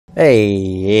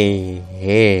Hey.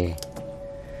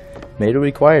 Made it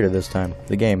be quieter this time.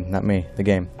 The game, not me. The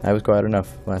game. I was quiet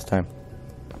enough last time.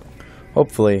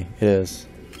 Hopefully it is.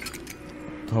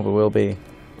 I hope it will be.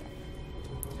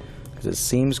 Because it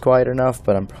seems quiet enough,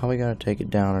 but I'm probably going to take it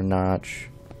down a notch.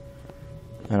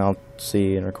 And I'll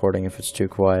see in recording if it's too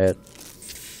quiet.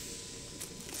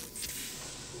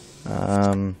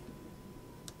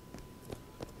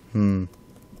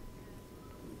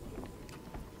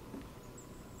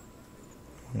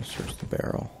 Let's search the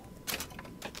barrel.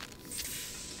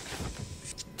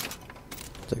 It's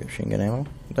like a machine gun ammo.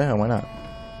 What the hell, why not?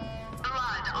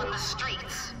 Blood on the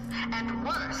streets. And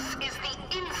worse is the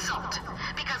insult.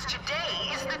 Because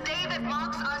today is the day that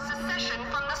marks our secession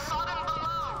from the Sodom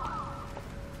below.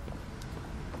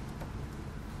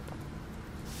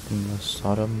 From the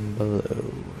Sodom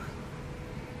below.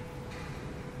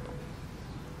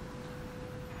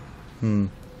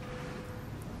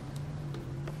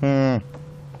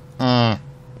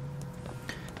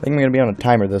 I think I'm gonna be on a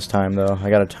timer this time, though. I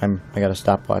got a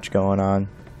stopwatch going on,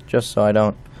 just so I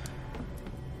don't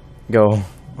go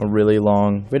a really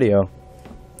long video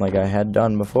like I had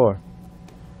done before.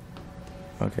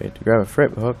 Okay, to grab a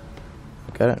frip hook,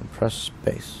 look at it and press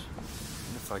space.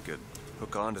 If I could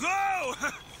hook on to. Whoa!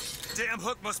 Damn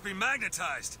hook must be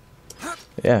magnetized.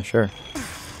 Yeah, sure.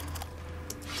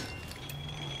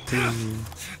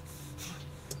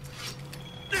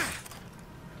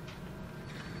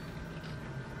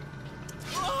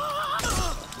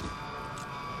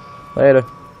 Later.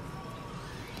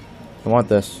 I want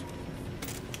this.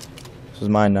 This is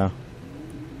mine now.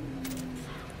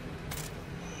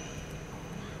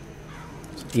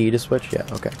 Is E to switch? Yeah,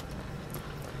 okay. I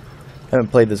haven't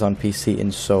played this on PC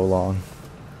in so long.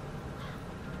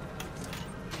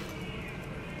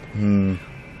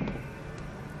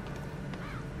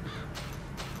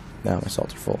 Now my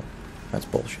salts are full. That's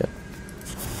bullshit.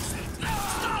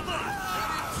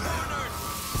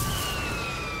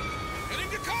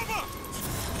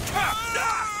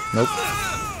 Nope.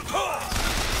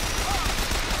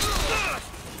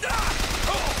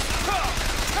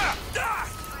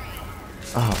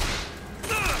 Oh.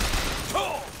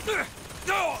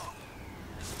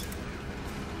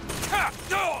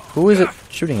 Who is it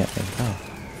shooting at me? Oh.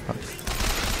 Fuck.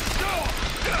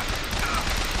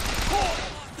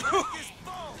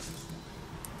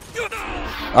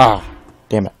 Oh,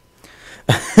 damn it.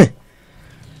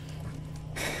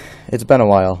 It's been a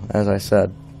while, as I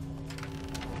said.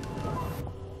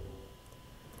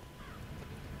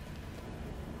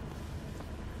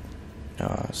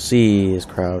 C is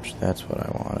crouched. That's what I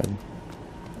wanted.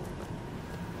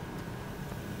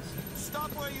 Stop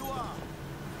where you are.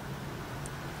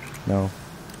 No.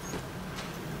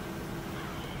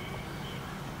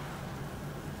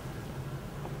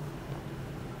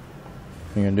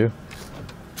 What are you gonna do?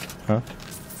 Huh?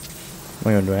 What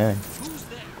are you gonna do anything? Who's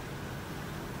there?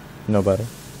 Nobody.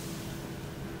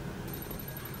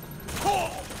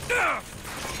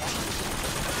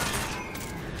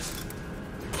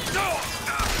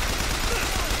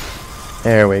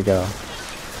 There we go.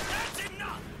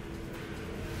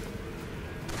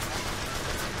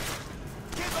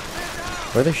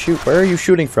 Where they shoot? Where are you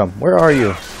shooting from? Where are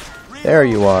you? There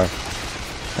you are.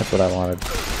 That's what I wanted.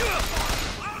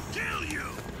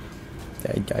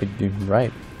 I do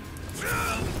right.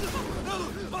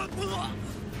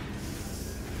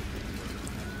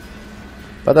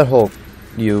 But that whole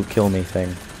you kill me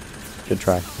thing. Good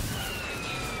try.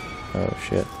 Oh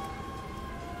shit.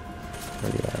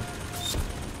 Where are you at?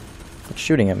 It's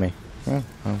shooting at me. Oh,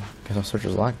 guess I'll search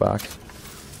his lockbox.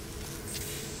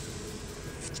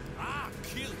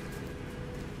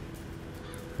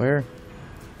 Where?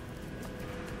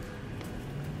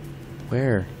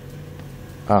 Where?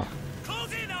 Oh.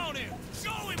 Close in on him.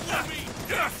 Show him with me.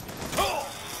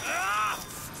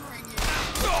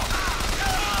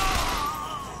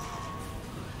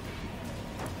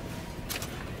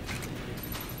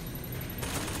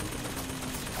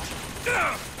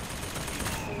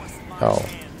 Oh.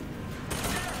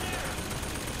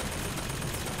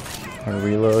 I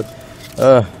reload.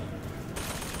 Coward.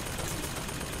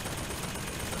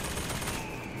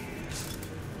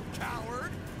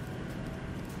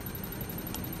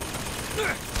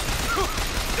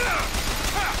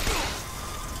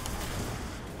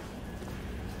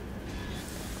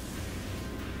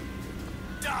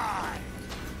 Die.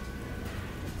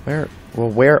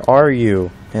 Where are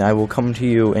you? And I will come to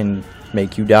you and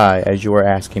make you die as you are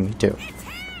asking me to.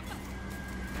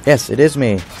 Yes, it is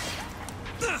me.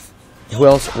 Who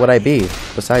else would I be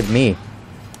besides me?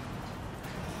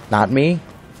 Not me?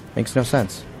 Makes no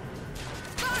sense.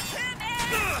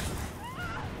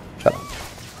 Shut up.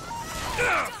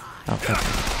 Oh, fuck.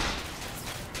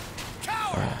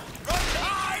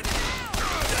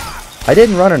 I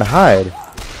didn't run and hide.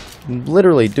 I'm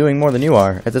literally doing more than you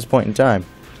are at this point in time.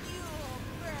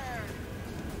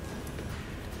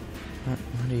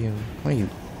 What are you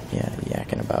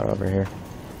yakking about over here?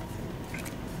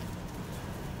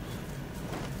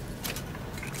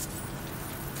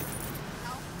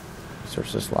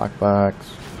 Search this lockbox.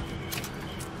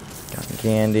 Cotton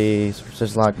candy. Search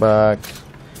this lockbox.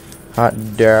 Hot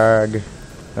dog.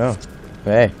 Oh,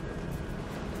 hey.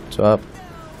 What's up?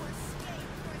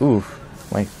 Oof.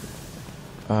 Like.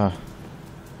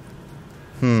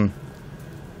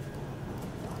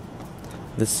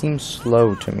 This seems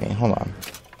slow to me. Hold on.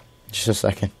 Just a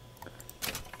second.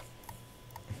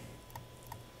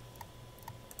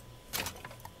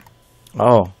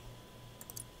 Oh.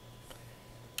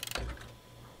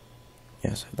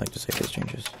 Yes, I'd like to save these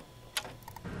changes.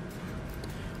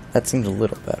 That seems a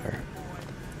little better.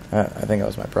 I think that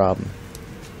was my problem.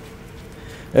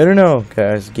 I don't know,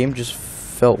 guys. The game just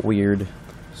felt weird.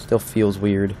 Still feels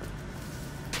weird.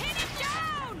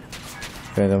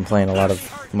 Okay, I'm playing a lot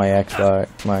of my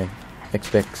Xbox, my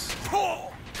Xbox.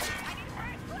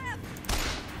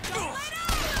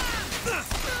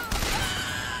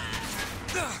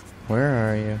 Where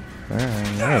are you? Where are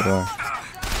you? There you are.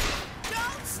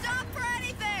 Don't stop for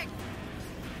anything.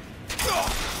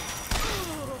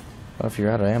 What if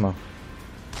you're out of ammo?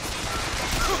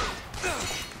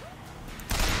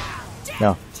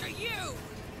 No.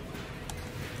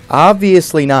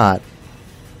 Obviously not.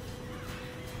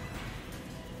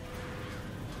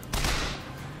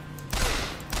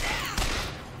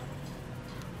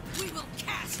 We will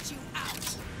cast you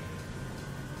out.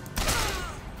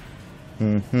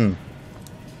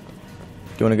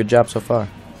 Doing a good job so far.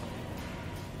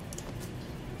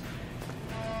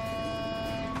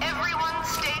 Everyone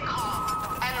stay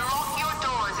calm and lock your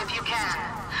doors if you can.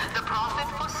 The prophet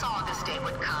foresaw this day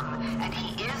would come, and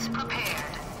he is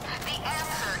prepared. The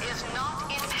answer is not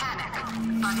in panic,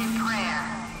 but in prayer.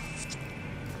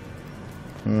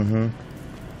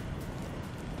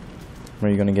 Where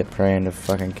are you gonna get prey into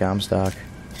fucking Comstock?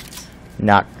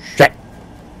 Not shit.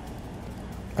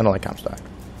 I don't like Comstock.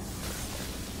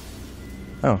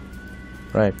 Oh,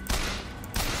 right.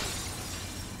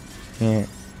 Yeah.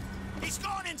 He's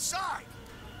gone inside.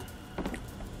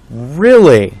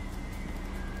 Really?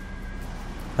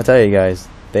 I tell you guys,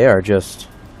 they are just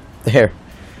there.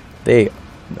 They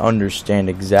understand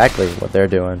exactly what they're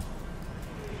doing.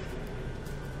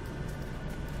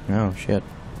 Oh shit!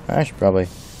 I should probably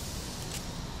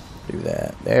do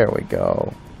that. There we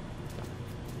go.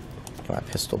 Get my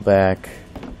pistol back.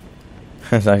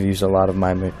 As I've used a lot of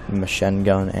my machine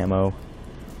gun ammo.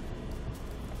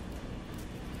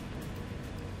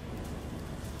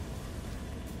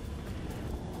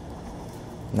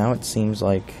 Now it seems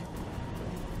like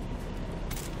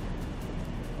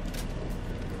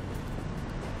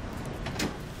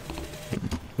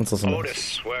let's listen to this.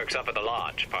 Otis works up at the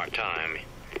lodge part-time.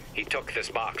 He took this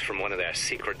box from one of their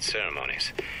secret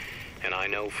ceremonies. And I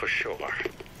know for sure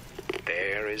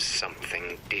there is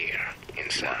something dear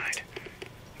inside.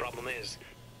 Problem is,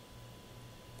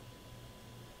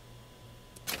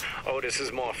 Otis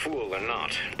is more fool than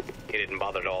not. He didn't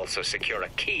bother to also secure a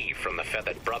key from the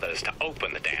Feathered Brothers to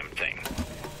open the damn thing.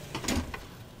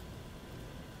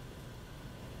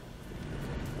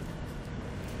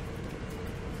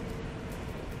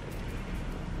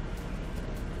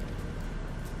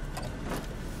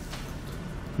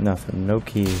 Nothing, no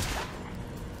key.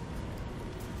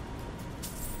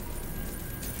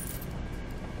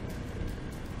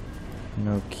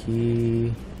 No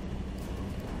key.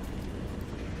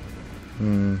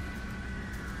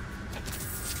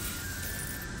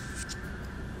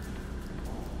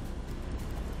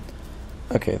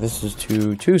 Okay, this is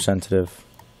too sensitive.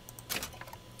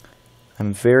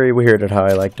 I'm very weird at how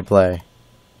I like to play.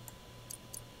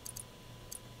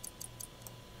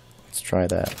 Let's try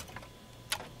that.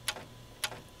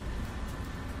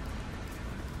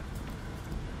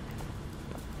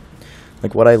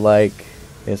 Like, what I like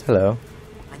is... Hello.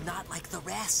 I'm not like the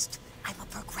rest. I'm a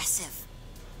progressive.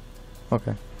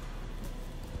 Okay.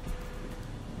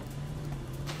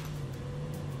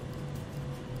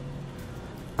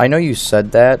 I know you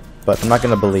said that, but I'm not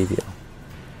gonna believe you.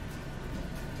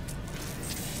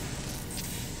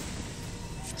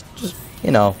 Just, you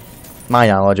know, my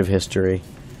knowledge of history.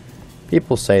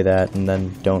 People say that and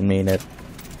then don't mean it.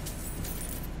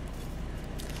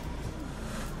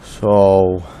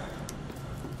 So...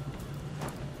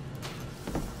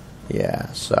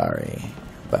 yeah, sorry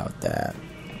about that.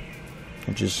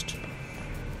 I just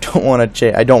don't want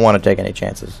to I don't want to take any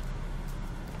chances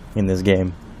in this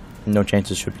game. No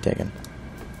chances should be taken.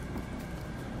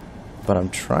 But I'm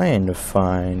trying to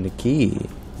find a key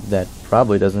that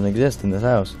probably doesn't exist in this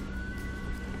house.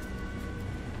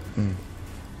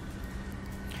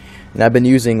 And I've been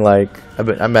using, like, I've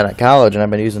been at college and I've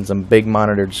been using some big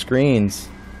monitored screens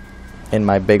in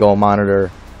my big old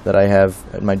monitor that I have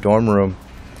in my dorm room.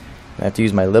 I have to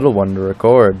use my little one to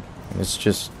record. And it's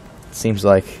just, it seems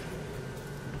like,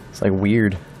 it's like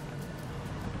weird.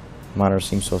 The monitor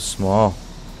seems so small.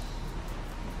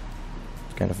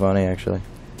 It's kind of funny, actually.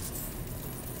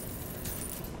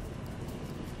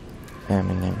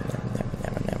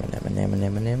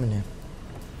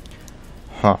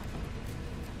 Huh.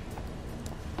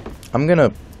 I'm gonna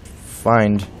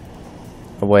find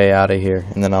a way out of here,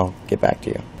 and then I'll get back to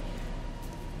you.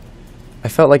 I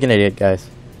felt like an idiot, guys.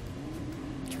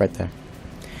 It's right there.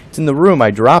 It's in the room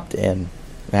I dropped in,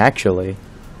 actually.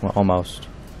 Well, almost.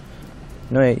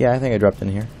 No, wait, yeah, I think I dropped in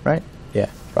here, right? Yeah,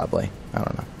 probably. I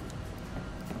don't know.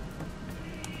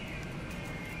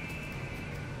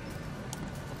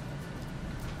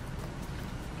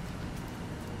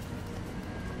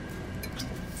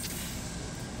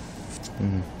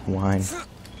 Wine. Sweet.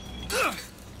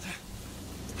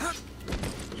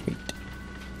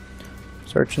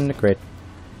 Searching the crate.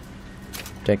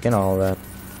 Taking all of that.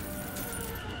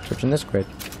 Searching this crate.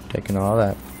 Taking all of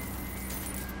that.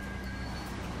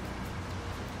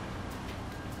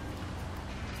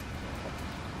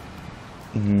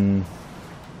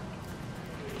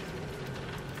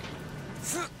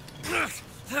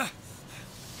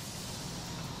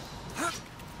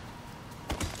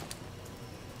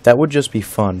 That would just be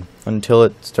fun until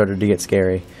it started to get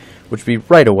scary, which would be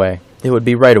right away. It would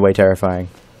be right away terrifying.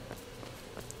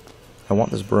 I want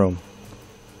this broom.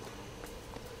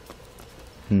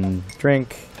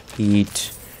 Drink,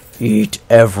 eat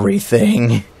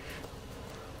everything.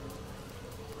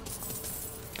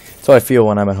 That's how I feel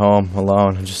when I'm at home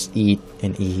alone. I just eat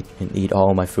and eat and eat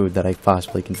all my food that I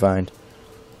possibly can find.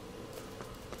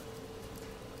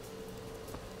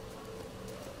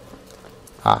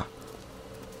 Ah.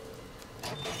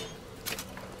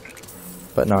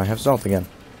 But now I have salt again.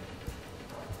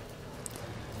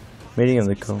 Meeting of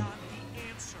the co. As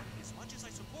much as I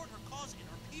support her cause and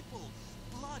her people,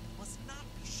 blood must not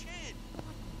be shed.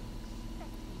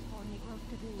 For Negroes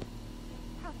to do.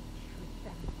 How to treat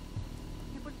them.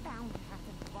 It was bound to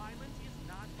happen. Violence is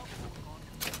not a foregone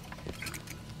conclusion.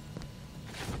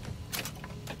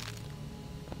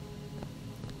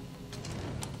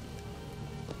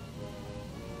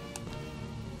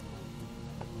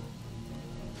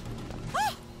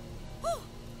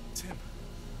 Tim,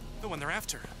 the one they're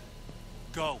after.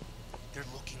 Go. They're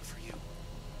looking for you.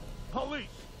 Police!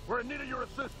 We're in need of your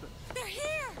assistance! They're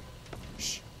here!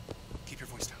 Shh. Keep your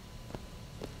voice down.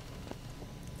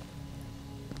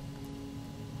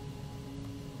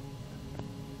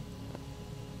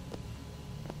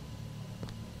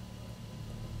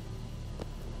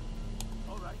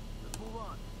 Alright, let's move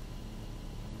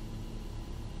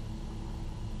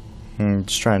on.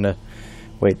 Just trying to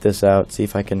wait this out, see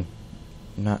if I can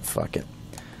not fuck it.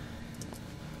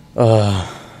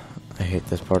 I hate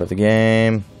this part of the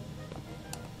game.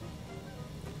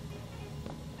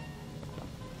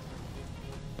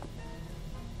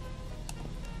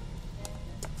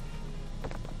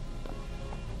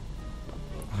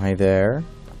 Hi there.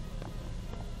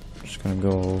 Just gonna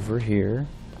go over here.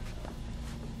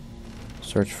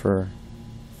 Search for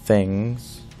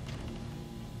things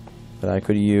that I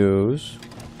could use.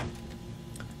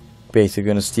 Basically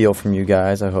gonna steal from you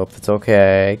guys. I hope it's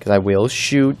okay, because I will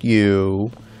shoot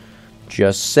you.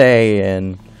 Just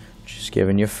saying. Just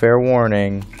giving you fair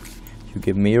warning. If you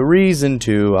give me a reason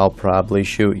to, I'll probably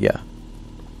shoot you.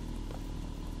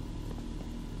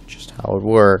 Just how it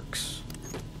works.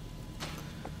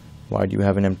 Why do you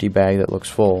have an empty bag that looks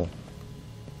full?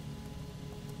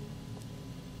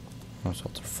 My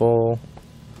salts are full.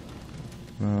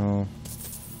 No.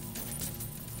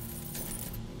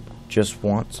 Just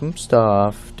want some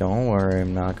stuff. Don't worry,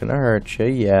 I'm not gonna hurt you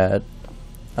yet.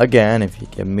 Again, if you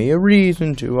give me a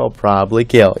reason to, I'll probably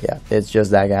kill you. It's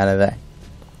just that kind of thing.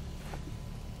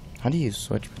 How do you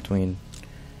switch between...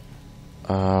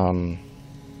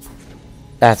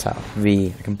 That's how.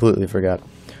 V. I completely forgot.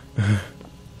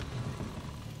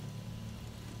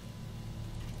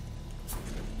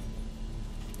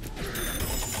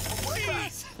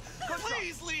 Please!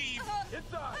 Please leave!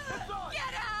 Inside! Inside!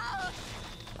 Get out!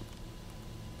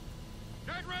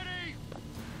 Get ready!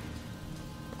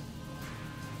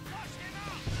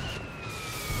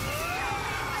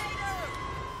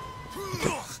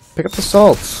 Pick up the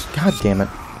salts. God damn it.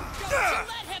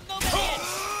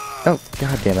 Oh,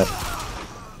 god damn it.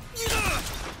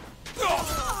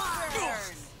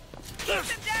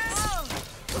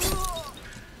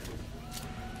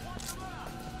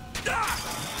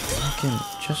 Fucking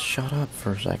just shut up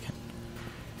for a second.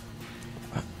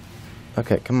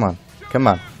 Okay, come on. Come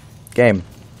on. Game.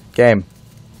 Game.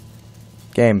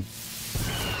 Game.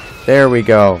 There we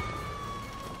go.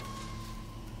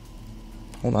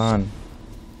 Hold on.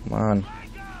 Come on.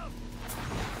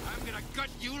 I'm gonna gut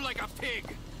you like a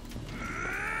pig.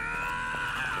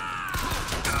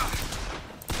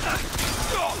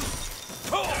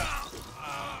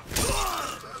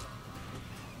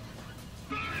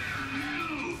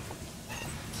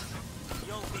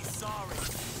 You'll be sorry.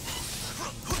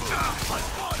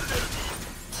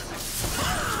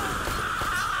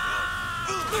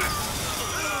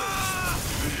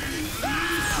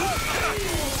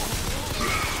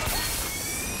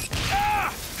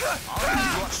 I'll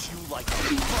crush you like a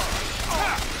bug.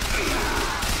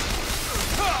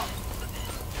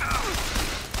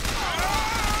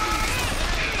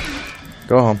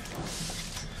 Go home.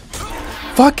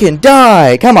 Fucking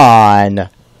die! Come on!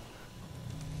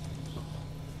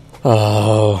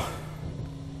 Oh.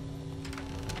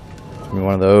 It's gonna be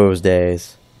one of those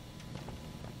days.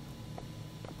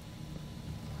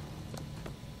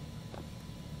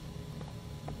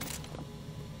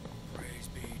 Praise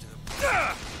be to the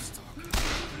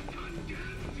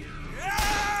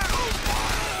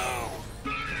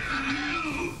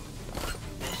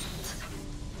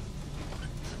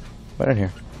What in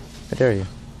here? I dare you.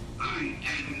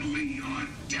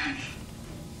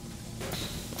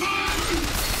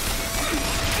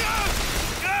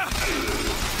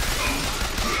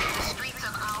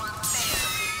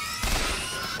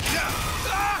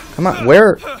 Come on,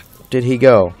 where did he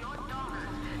go?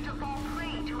 To fall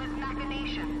prey to his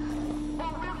machinations?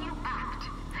 Or will you act?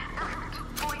 Act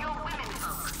for your women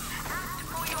folk. Act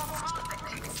for your profit.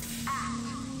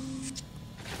 Act.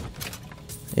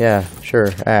 Yeah, sure,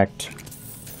 act.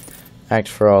 Act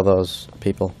for all those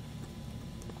people.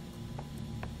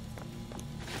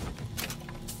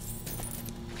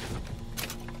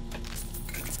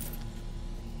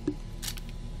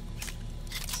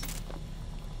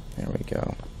 There we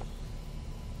go.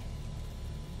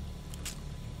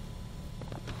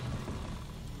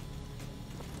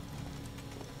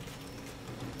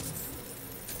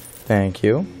 Thank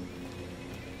you.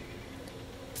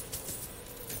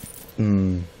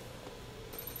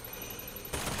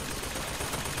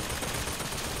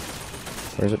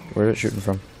 Where's it shooting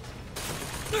from?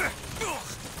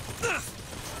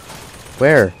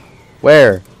 Where?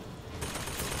 Where?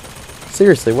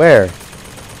 Seriously, where?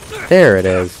 There it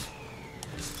is.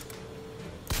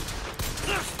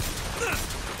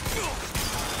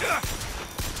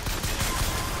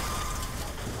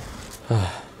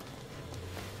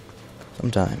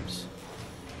 Sometimes.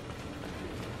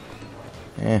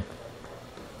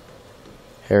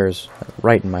 Hair's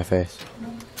right in my face.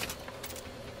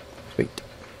 Sweet.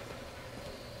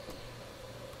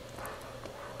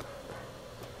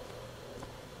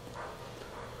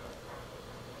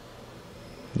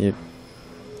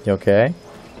 You okay?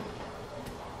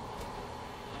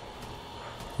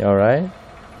 You alright?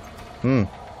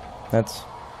 That's...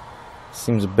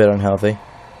 seems a bit unhealthy.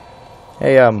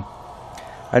 Hey,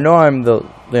 I know I'm the,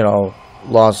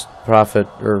 lost prophet,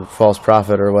 or false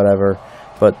prophet, or whatever,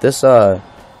 but this guy,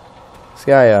 this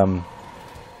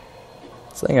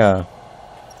thing,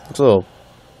 looks a little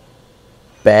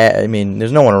bad. I mean,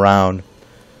 there's no one around.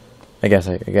 I guess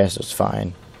it's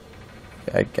fine.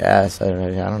 I guess, I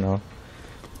don't know.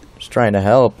 Just trying to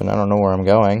help, and I don't know where I'm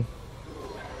going.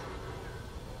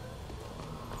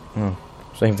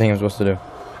 Same thing I'm supposed to do.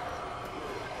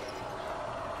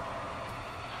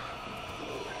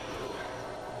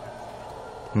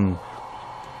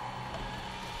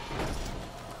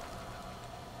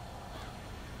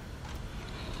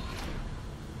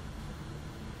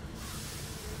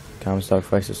 Comstock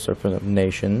fights the Serpent of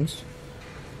Nations.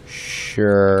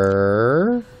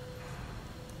 Sure.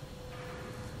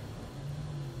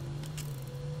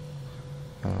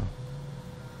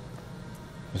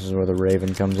 This is where the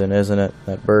Raven comes in, isn't it?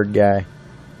 That bird guy.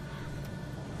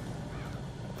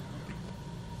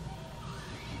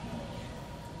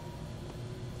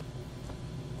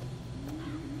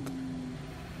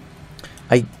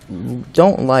 I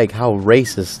don't like how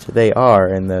racist they are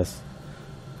in this.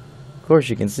 Of course,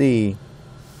 you can see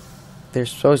they're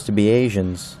supposed to be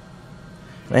Asians.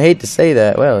 And I hate to say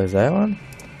that. Well, is that one?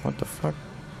 What the fuck?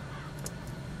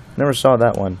 Never saw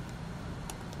that one.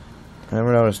 I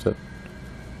never noticed it.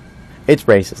 It's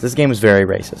racist. This game is very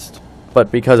racist.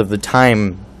 But because of the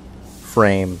time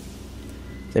frame,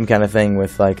 same kind of thing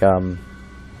with, like, there's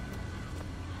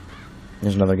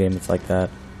another game that's like that.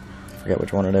 I forget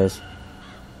which one it is.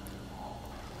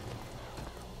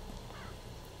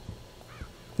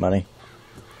 Money.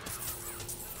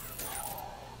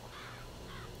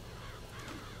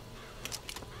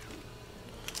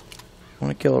 I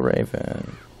want to kill a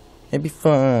raven. It'd be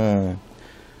fun.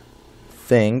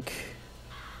 Think.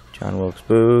 John Wilkes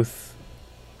Booth.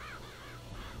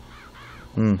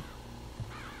 Hmm.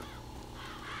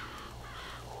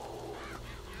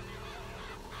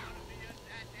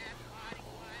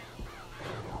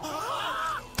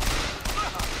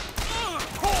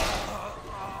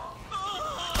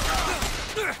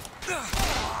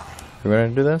 We're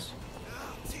gonna do this?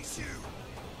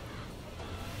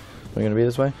 We're gonna be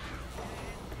this way?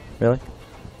 Really?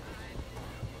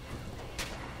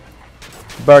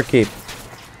 Barkeep.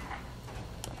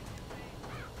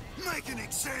 Make an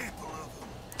example of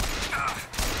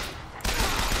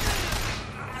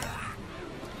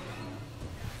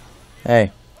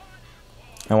Hey.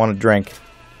 I want a drink.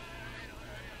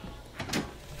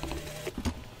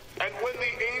 And when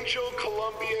the Angel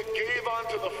Columbia gave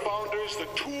unto the founders the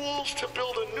tools to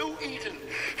build a new Eden,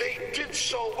 they did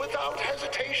so without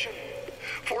hesitation.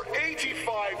 For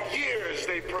 85 years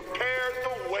they prepared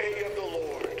the way of the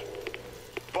Lord.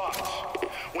 But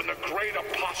when the great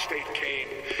apostate came,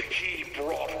 he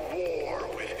brought war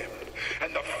with him,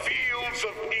 and the fields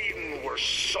of Eden were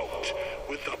soaked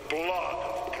with the blood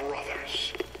of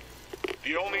brothers.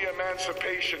 The only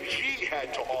emancipation he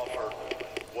had to offer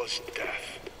was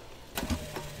death.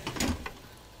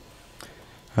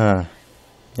 Huh.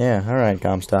 Yeah, alright,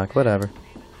 Comstock, whatever.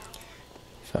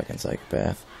 Fucking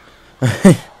psychopath.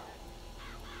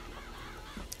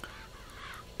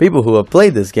 People who have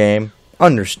played this game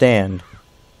understand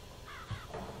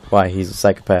why he's a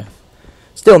psychopath.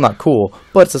 Still not cool,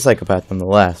 but it's a psychopath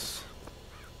nonetheless.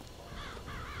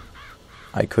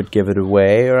 I could give it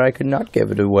away, or I could not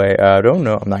give it away. I don't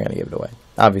know. I'm not going to give it away.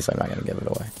 Obviously, I'm not going to give it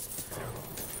away.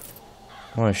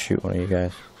 I want to shoot one of you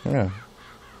guys. Yeah.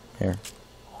 Here.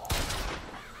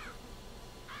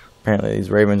 Apparently, these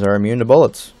ravens are immune to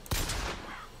bullets.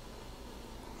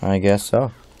 I guess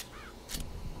so.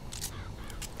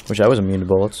 Wish I was immune to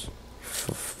bullets.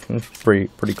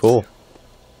 Pretty cool.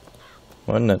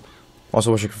 Wouldn't it?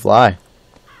 Also wish I could fly.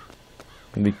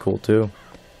 It'd be cool too.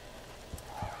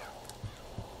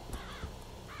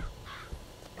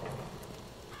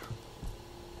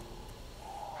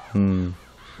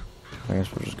 I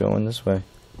guess we're just going this way.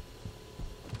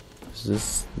 Is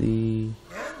this the...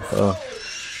 Oh.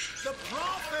 The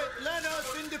prophet led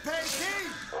us into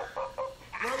Peking,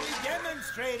 where we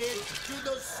demonstrated to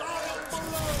the Sodom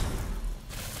below.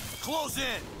 Close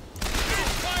in!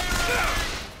 Fire!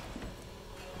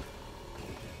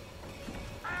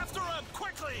 After him,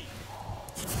 quickly!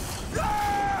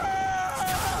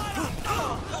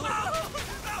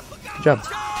 Good job.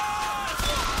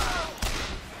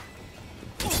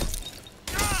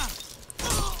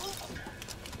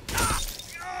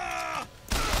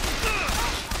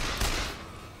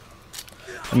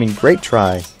 I mean, great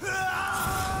try.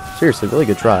 Seriously, really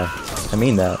good try. I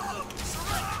mean that.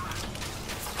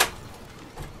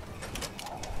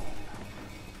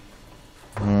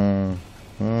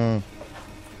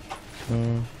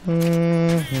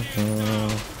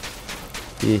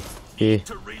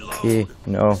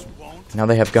 No. Now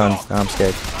they have guns. Now I'm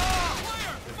scared.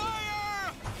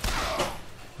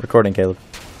 Recording, Caleb.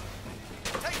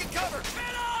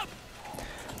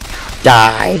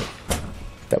 Die!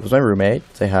 That was my roommate.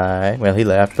 Say hi. Well, he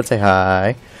left, but say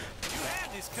hi.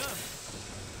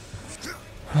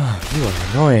 You are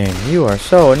annoying. You are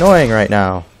so annoying right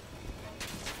now.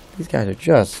 These guys are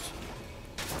just...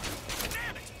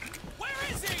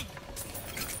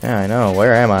 Yeah, I know.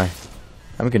 Where am I?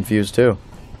 I'm confused too.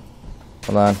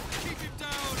 Hold on.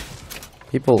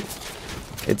 People...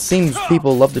 It seems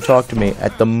people love to talk to me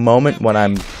at the moment when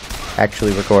I'm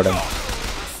actually recording.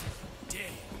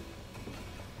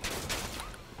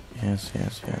 Yes,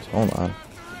 yes, yes. Hold on.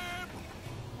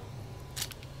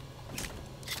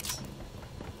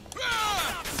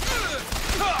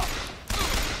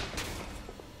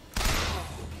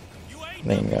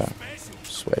 There you go.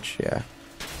 Switch, yeah.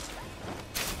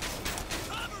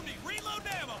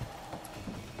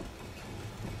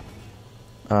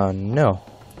 No.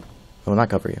 I will not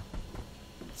cover you.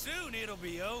 Soon it'll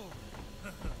be over.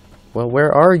 Well,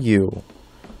 where are you?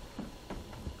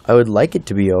 I would like it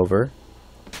to be over.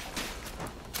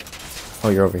 Oh,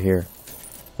 you're over here.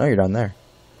 No, you're down there.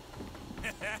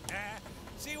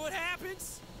 See what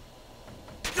happens?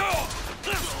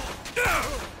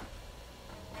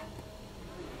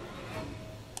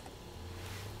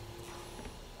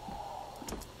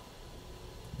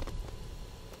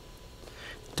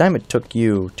 The time it took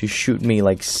you to shoot me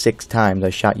like 6 times,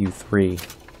 I shot you 3.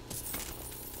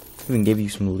 Even gave you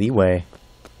some leeway.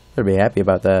 Better be happy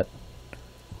about that.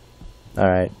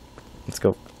 Alright, let's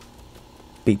go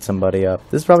beat somebody up.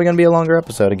 This is probably going to be a longer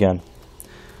episode again.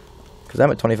 because I'm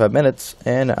at 25 minutes,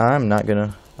 and I'm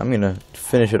gonna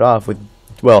finish it off with,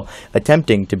 well,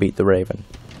 attempting to beat the Raven.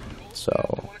 So.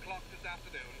 1 o'clock this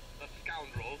afternoon, the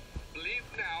scoundrel,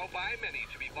 believed now by many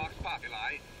to be Vox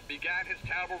Populi, began his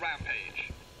terrible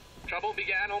rampage. Trouble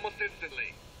began almost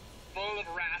instantly. Full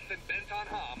of wrath and bent on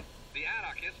harm, the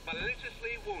anarchist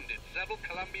maliciously wounded several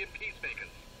Colombian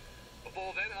peacemakers,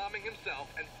 before then arming himself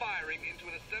and firing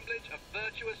into an assemblage of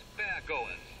virtuous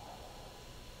fairgoers.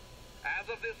 As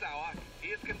of this hour, he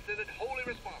is considered wholly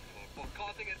responsible for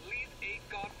causing at least 8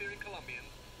 God-fearing Colombians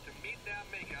to meet their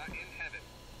maker in heaven.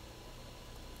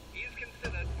 He is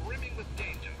considered brimming with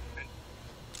danger and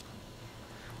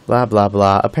blah blah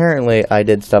blah. Apparently I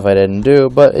did stuff I didn't do,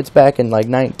 but it's back in like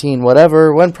 19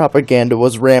 whatever when propaganda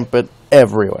was rampant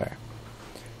everywhere.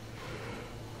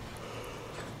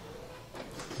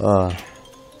 I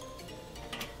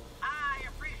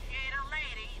appreciate a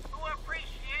lady who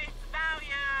appreciates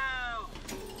value.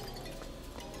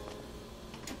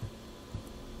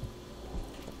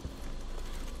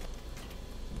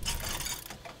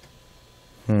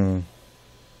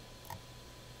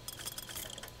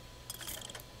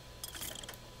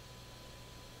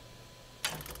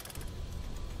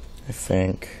 I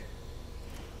think.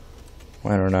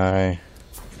 Why don't I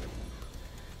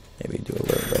maybe do a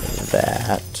little bit of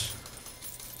that?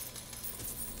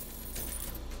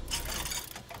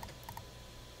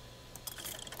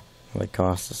 They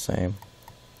cost the same.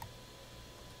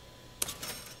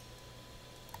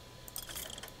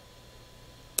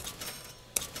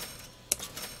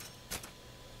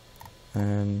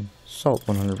 And salt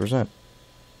 100%.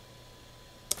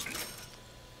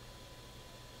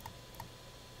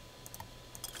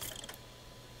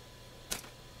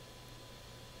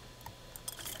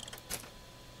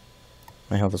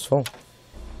 My health is full.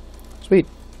 Sweet.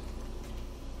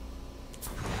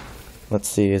 Let's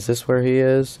see, is this where he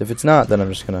is? If it's not, then I'm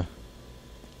just gonna...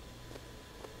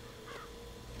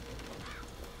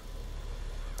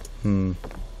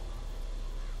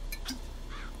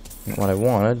 Not what I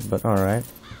wanted, but alright.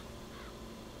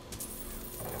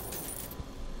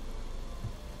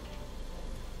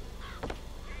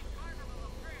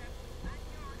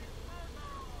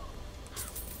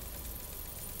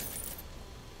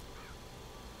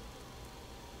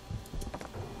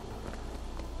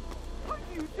 Why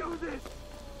do you do this?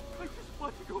 I just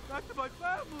want to go back to my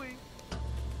family.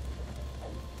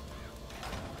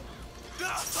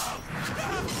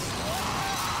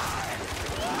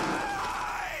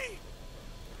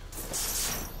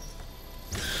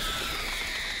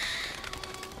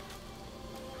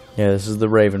 Yeah, this is the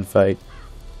Raven fight.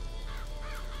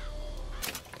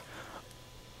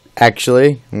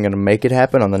 Actually, I'm going to make it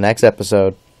happen on the next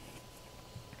episode.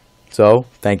 So,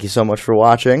 thank you so much for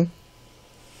watching.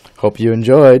 Hope you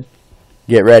enjoyed.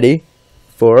 Get ready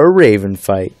for a Raven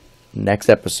fight next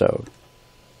episode.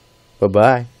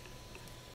 Bye-bye.